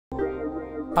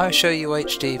iShowU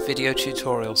HD video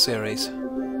tutorial series.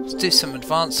 Let's do some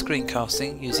advanced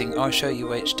screencasting using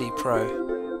iShowU HD Pro.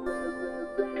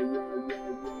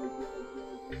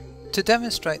 To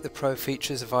demonstrate the Pro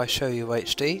features of iShowU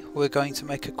HD, we're going to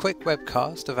make a quick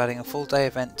webcast of adding a full day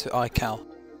event to iCal.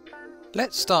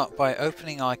 Let's start by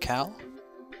opening iCal,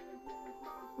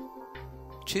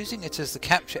 choosing it as the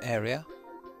capture area,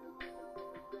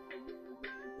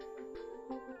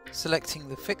 selecting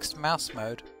the fixed mouse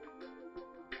mode,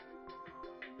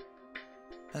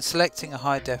 and selecting a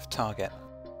high-def target.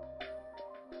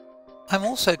 I'm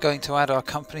also going to add our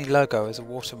company logo as a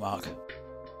watermark.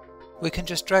 We can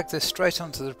just drag this straight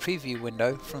onto the preview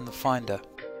window from the Finder.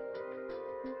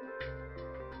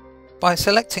 By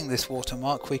selecting this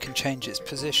watermark, we can change its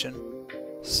position,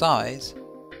 size,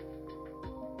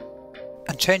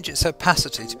 and change its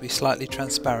opacity to be slightly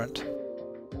transparent.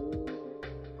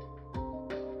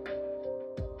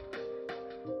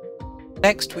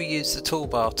 Next, we use the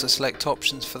toolbar to select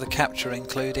options for the capture,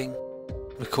 including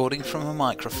recording from a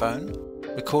microphone,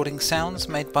 recording sounds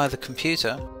made by the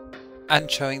computer,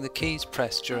 and showing the keys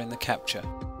pressed during the capture.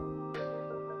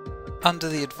 Under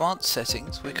the advanced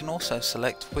settings, we can also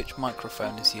select which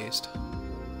microphone is used.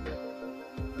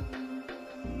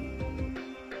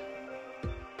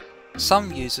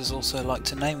 Some users also like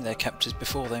to name their captures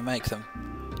before they make them.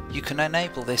 You can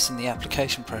enable this in the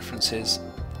application preferences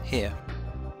here.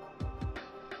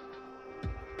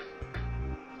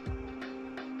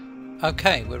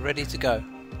 Okay, we're ready to go.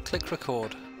 Click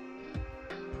record.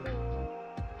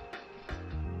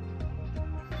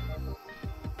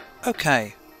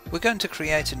 Okay, we're going to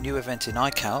create a new event in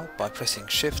iCal by pressing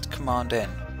Shift-Command-N.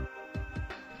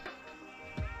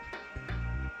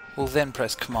 We'll then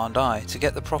press Command-I to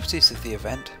get the properties of the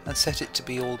event and set it to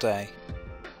be all day.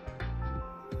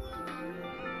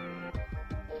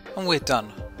 And we're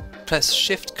done. Press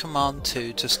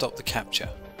Shift-Command-2 to stop the capture.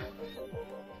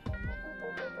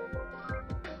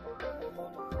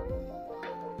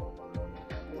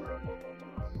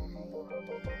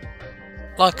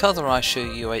 Like other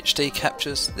iShowU HD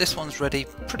captures, this one's ready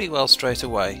pretty well straight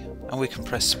away, and we can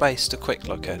press space to quick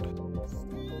look it.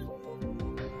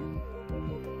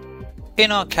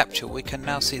 In our capture, we can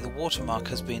now see the watermark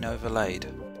has been overlaid,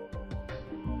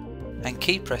 and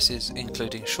key presses,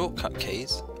 including shortcut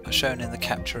keys, are shown in the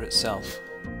capture itself.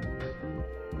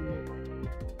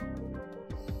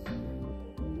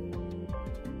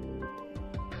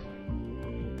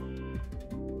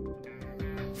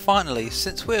 Finally,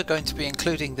 since we're going to be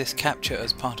including this capture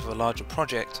as part of a larger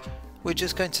project, we're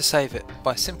just going to save it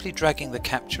by simply dragging the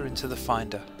capture into the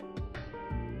Finder.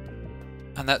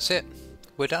 And that's it,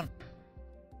 we're done.